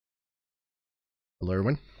Hello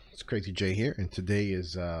everyone, it's Crazy J here, and today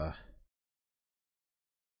is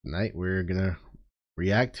night we're gonna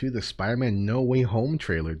react to the Spider-Man No Way Home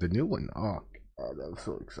trailer, the new one. Oh god, I'm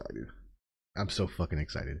so excited. I'm so fucking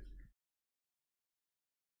excited.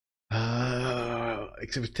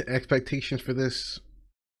 Expectations for this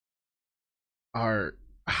are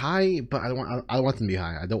high, but I don't want them to be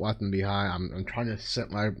high. I don't want them to be high. I'm trying to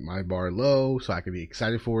set my bar low so I can be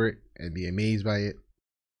excited for it and be amazed by it.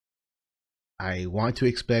 I want to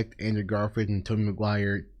expect Andrew Garfield and Tobey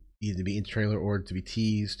Maguire either to be in the trailer or to be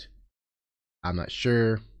teased. I'm not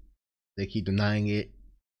sure. They keep denying it,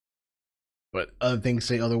 but other things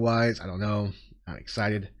say otherwise. I don't know. I'm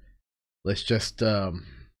excited. Let's just get it.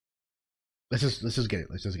 Let's just get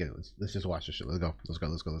it. Let's just watch this shit. Let's go. Let's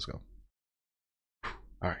go.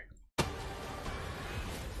 All right.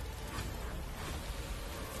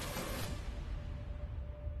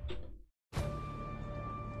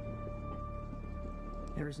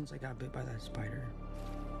 Ever since I got bit by that spider,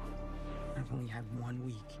 I've only had 1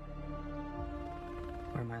 week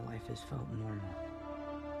where my life has felt normal.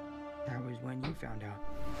 That was when you found out.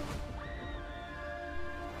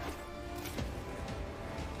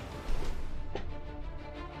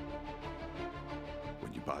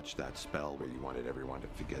 When you botched that spell where you wanted everyone to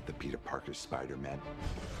forget the Peter Parker Spider-Man.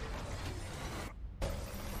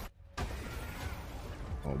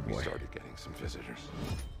 Oh boy. We started getting some visitors.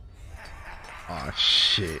 Oh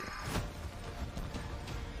shit.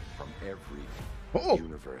 From every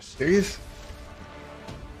universe. There he is.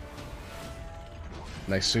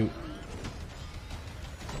 Nice suit.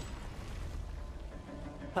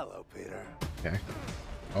 Hello, Peter. Okay.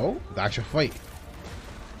 Oh, the actual fight.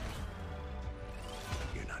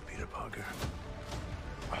 You're not Peter Parker.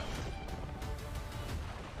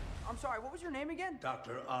 I'm sorry, what was your name again?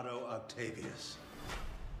 Dr. Otto Octavius.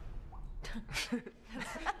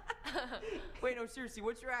 Wait, no, seriously,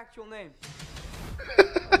 what's your actual name?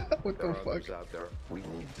 What the fuck? Out there. We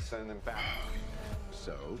need to send them back.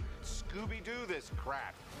 So, Scooby-Doo this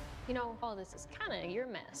crap. You know, all this is kind of your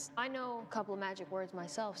mess. I know a couple of magic words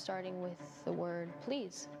myself, starting with the word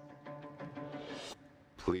please.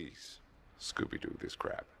 Please, Scooby-Doo this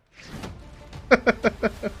crap. You're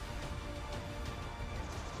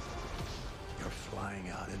flying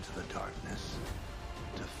out into the darkness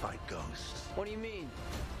to fight ghosts. What do you mean?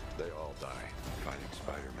 They all die fighting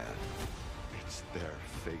Spider-Man. It's their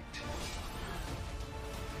fate.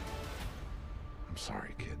 I'm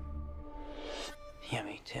sorry, kid. Yeah,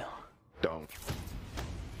 me too. Don't.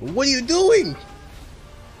 What are you doing?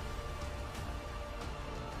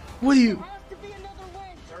 What are you?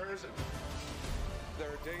 There isn't.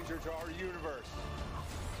 They're a danger to our universe.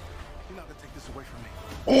 You're not gonna take this away from me.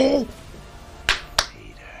 Oh!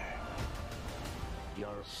 Peter,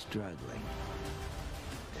 you're struggling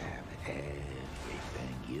to have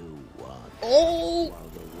everything you want. Oh! While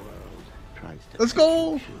the world tries to Let's make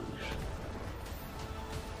go! you choose.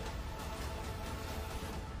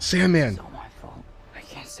 Sandman. It's all my fault. I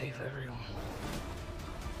can't save everyone.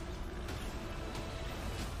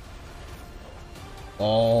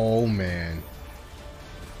 Oh man.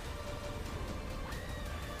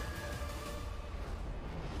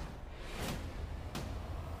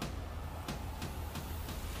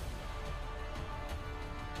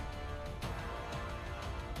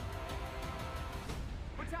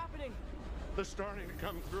 What's happening? They're starting to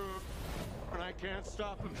come through, and I can't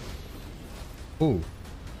stop them. Ooh.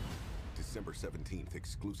 December 17th,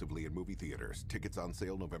 exclusively in movie theaters. Tickets on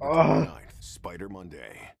sale November Oh. 29th. Spider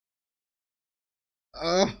Monday.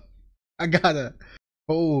 I gotta.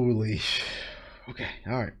 Holy. Okay.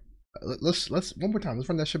 All right. Let's one more time. Let's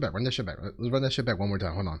run that shit back. Let's run that shit back one more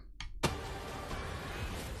time. Hold on.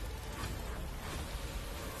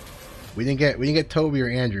 We didn't get Toby or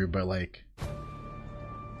Andrew, but like.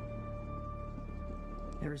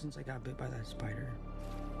 Ever since I got bit by that spider,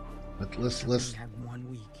 Let's I've only had 1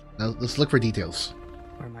 week now let's look for details.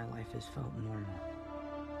 where my life has felt normal.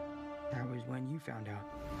 That was when you found out.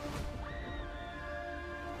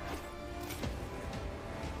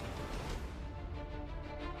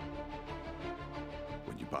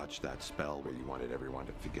 When you botched that spell where you wanted everyone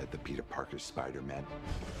to forget the Peter Parker Spider-Man.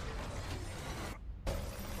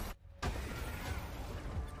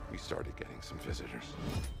 We started getting some visitors.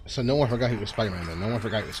 So no one forgot he was Spider-Man. Then no one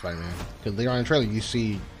forgot he was Spider-Man because later on in the trailer you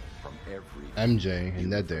see From every MJ and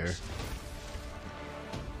Ned there. universe.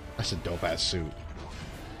 That's a dope ass suit.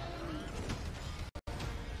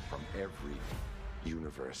 From every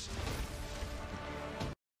universe.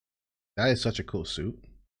 That is such a cool suit.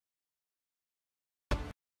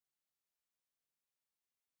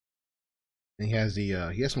 And he has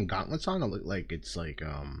the he has some gauntlets on that look like it's like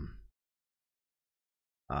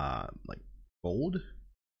like gold.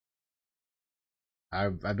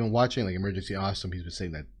 I've been watching like Emergency Awesome. He's been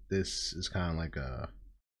saying that this is kind of like a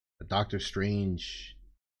Doctor Strange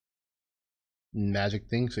magic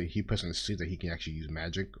thing. So he puts on the suit that he can actually use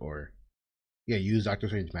magic, or yeah, use Doctor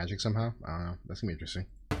Strange magic somehow. I don't know. That's gonna be interesting.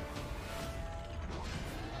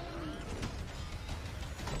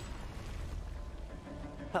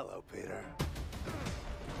 Hello, Peter.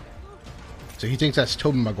 So he thinks that's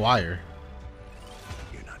Tobey Maguire.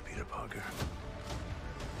 You're not Peter Parker.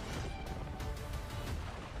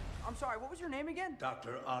 I'm sorry, what was your name again?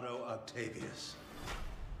 Dr. Otto Octavius.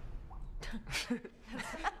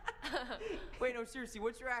 Wait, no, seriously,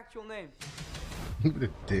 what's your actual name? What a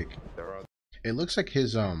dick. It looks like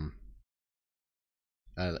his again,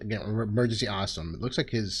 Emergency Awesome. It looks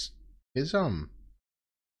like his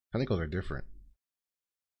tentacles are different.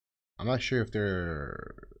 I'm not sure if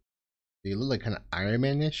they look like kind of Iron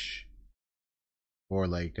Man-ish, or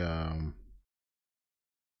like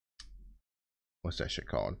what's that shit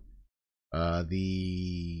called?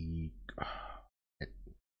 The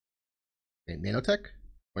nanotech,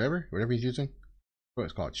 whatever he's using. What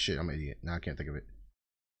it's called? Shit, I'm an idiot. Now I can't think of it.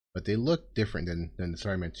 But they look different than the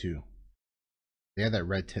Spider-Man 2. They have that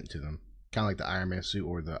red tint to them, kind of like the Iron Man suit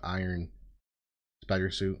or the Iron Spider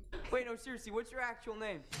suit. Wait, no, seriously, what's your actual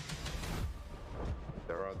name?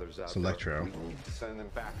 There are others out It's there. Electro. We need to send them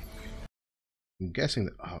back. I'm guessing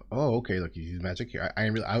that. Oh, okay. Look, he used magic here. I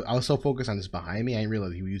didn't really. I was so focused on this behind me. I didn't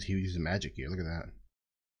realize he was using magic here. Look at that.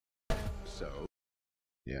 So,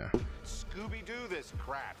 Yeah. Scooby-Doo this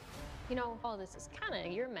crap. You know, all this is kind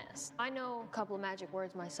of your mess. I know a couple of magic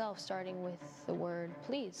words myself, starting with the word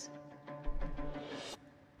please.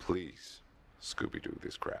 Please, Scooby-Doo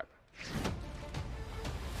this crap.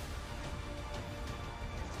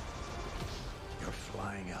 You're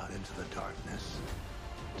flying out into the darkness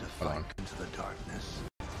to Hold fight on. into the darkness.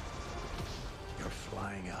 You're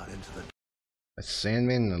flying out into the That's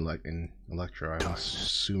Sandman and Electro. I'm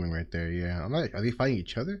assuming right there. Yeah. I'm not. Are they fighting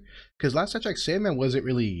each other? Because last I checked, Sandman wasn't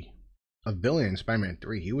really a villain in Spider-Man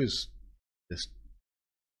 3. He was just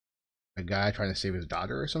a guy trying to save his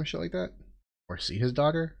daughter or some shit like that, or see his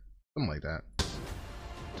daughter, something like that.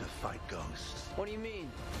 to fight ghosts. What do you mean?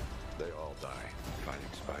 They all die fighting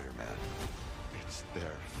Spider-Man. It's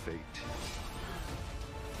their fate.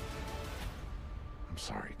 I'm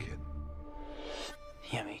sorry, kid.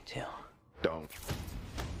 Yeah, me too. Don't.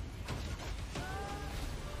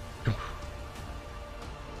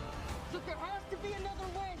 Look, there has to be another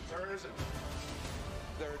way. There isn't.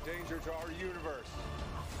 They're a danger to our universe.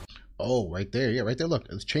 Oh, right there. Yeah, right there. Look,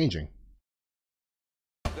 it's changing.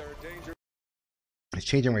 They're a danger. It's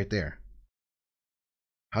changing right there.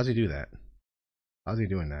 How's he do that? How's he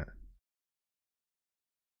doing that?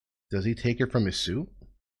 Does he take it from his suit?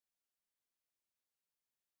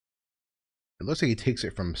 It looks like he takes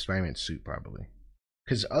it from Spider-Man's suit, probably.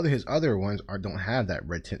 Because his other ones don't have that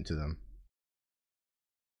red tint to them.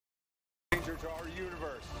 Danger to our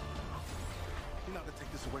universe. You're not gonna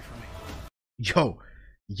take this away from me.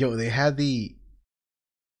 Yo, they had the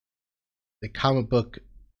comic book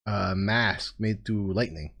mask made through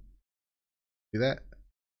lightning. See that?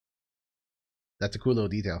 That's a cool little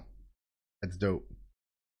detail. That's dope.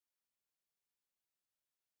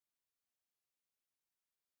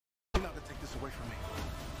 You're not gonna take this away from me.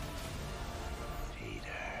 Peter,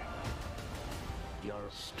 you're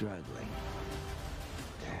struggling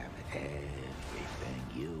to have everything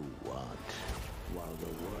you want while the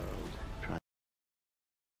world tries.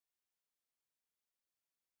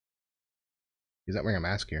 He's not wearing a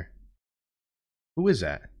mask here. Who is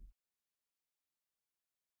that?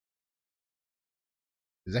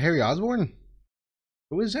 Is that Harry Osborn?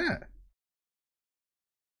 Who is that?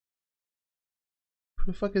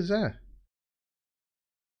 Who the fuck is that?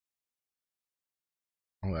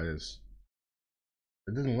 Oh, that is.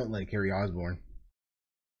 It doesn't look like Harry Osborn.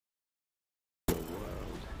 The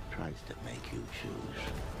world tries to make you choose.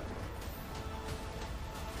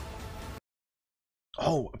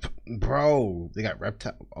 Oh, bro, they got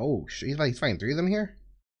reptile. Oh shit, he's fighting three of them here.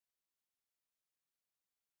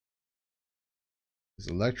 There's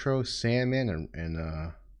Electro, Sandman,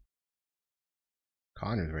 and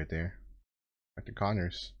Connors right there. Dr.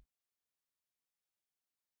 Connors.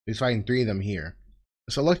 He's fighting three of them here.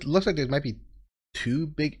 So it looks like there might be two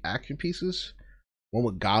big action pieces. One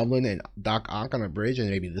with Goblin and Doc Ock on a bridge, and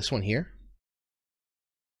maybe this one here.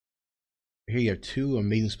 Here you have two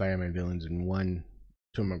Amazing Spider-Man villains and one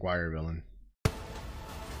Tobey Maguire villain.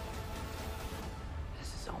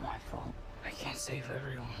 This is all my fault. I can't save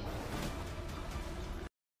everyone.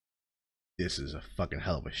 This is a fucking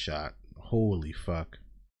hell of a shot. Holy fuck.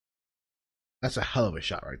 That's a hell of a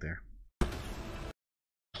shot right there.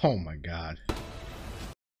 Oh my god.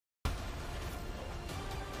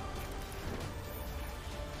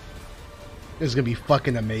 This is gonna be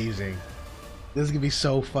fucking amazing. This is gonna be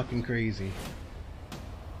so fucking crazy.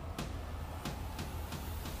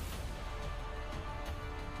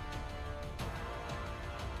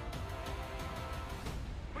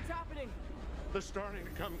 What's happening? They're starting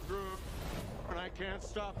to come through, and I can't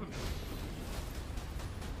stop them.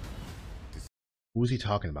 Who's he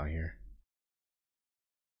talking about here?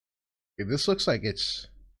 Okay, this looks like it's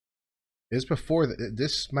before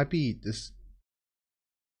this might be this.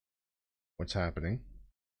 What's happening?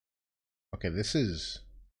 Okay, this is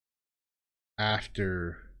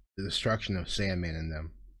after the destruction of Sandman and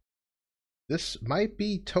them. This might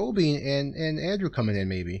be Toby and Andrew coming in,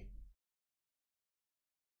 maybe.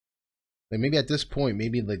 Like maybe at this point,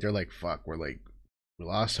 maybe like they're like, fuck, we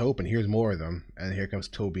lost hope, and here's more of them, and here comes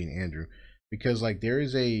Toby and Andrew, because like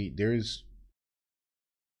there's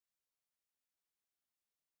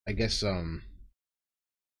I guess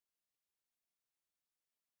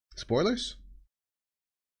spoilers,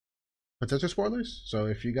 potential spoilers. So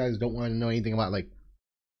if you guys don't want to know anything about like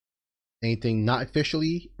anything not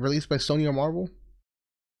officially released by Sony or Marvel,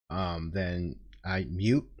 then I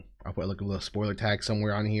mute. I'll put like a little spoiler tag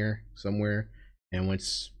somewhere on here, and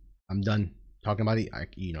once I'm done talking about it,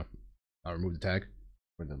 I'll remove the tag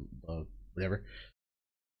or the whatever.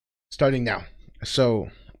 Starting now. So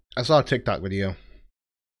I saw a TikTok video,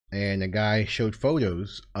 and a guy showed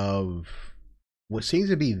photos of what seems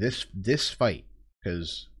to be this fight,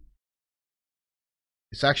 because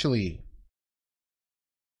it's actually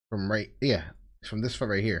from from this fight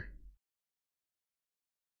right here.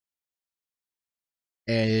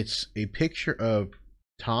 And it's a picture of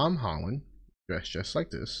Tom Holland dressed just like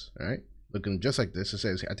this, right? Looking just like this. It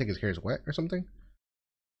says, I think his hair is wet or something.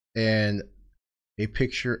 And a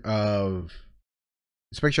picture of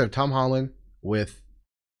Tom Holland with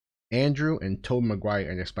Andrew and Tobey Maguire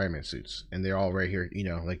in their Spider-Man suits, and they're all right here. You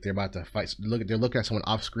know, like they're about to fight. They're looking at someone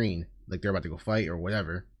off screen, like they're about to go fight or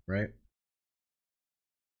whatever, right?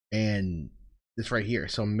 And this right here.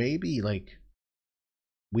 So maybe like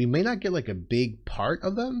we may not get like a big part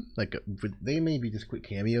of them. Like they may be just quick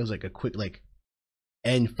cameos, like a quick like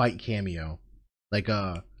end fight cameo, like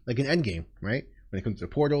an Endgame, right? When it comes to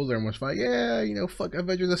portals, everyone's fight. Yeah, you know, fuck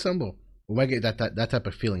Avengers Assemble. We might get that type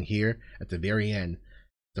of feeling here at the very end.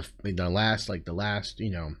 The last you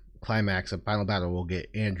know climax of final battle, will get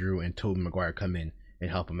Andrew and Tobey Maguire come in and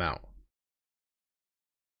help him out.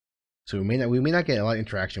 So we may not get a lot of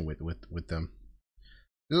interaction with them.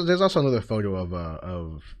 There's also another photo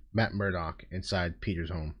of Matt Murdock inside Peter's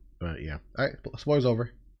home. But yeah, all right, spoilers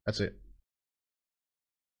over. That's it.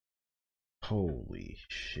 Holy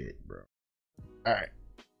shit, bro! All right,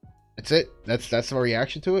 that's it. That's my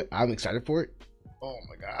reaction to it. I'm excited for it. Oh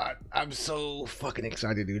my god, I'm so fucking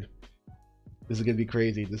excited, dude. This is gonna be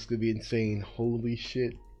crazy. This is gonna be insane. Holy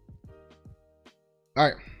shit. All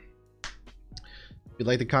right. If you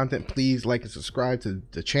like the content, please like and subscribe to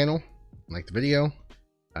the channel. Like the video.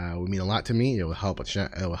 It would mean a lot to me. It will help the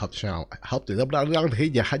channel. It'll help the channel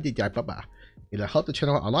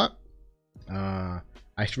a lot.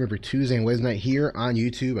 I stream every Tuesday and Wednesday night here on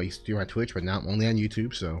YouTube. I used to do on Twitch, but now I'm only on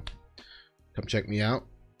YouTube. So come check me out.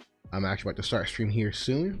 I'm actually about to start stream here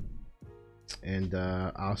soon, and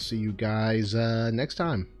I'll see you guys next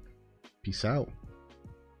time. Peace out.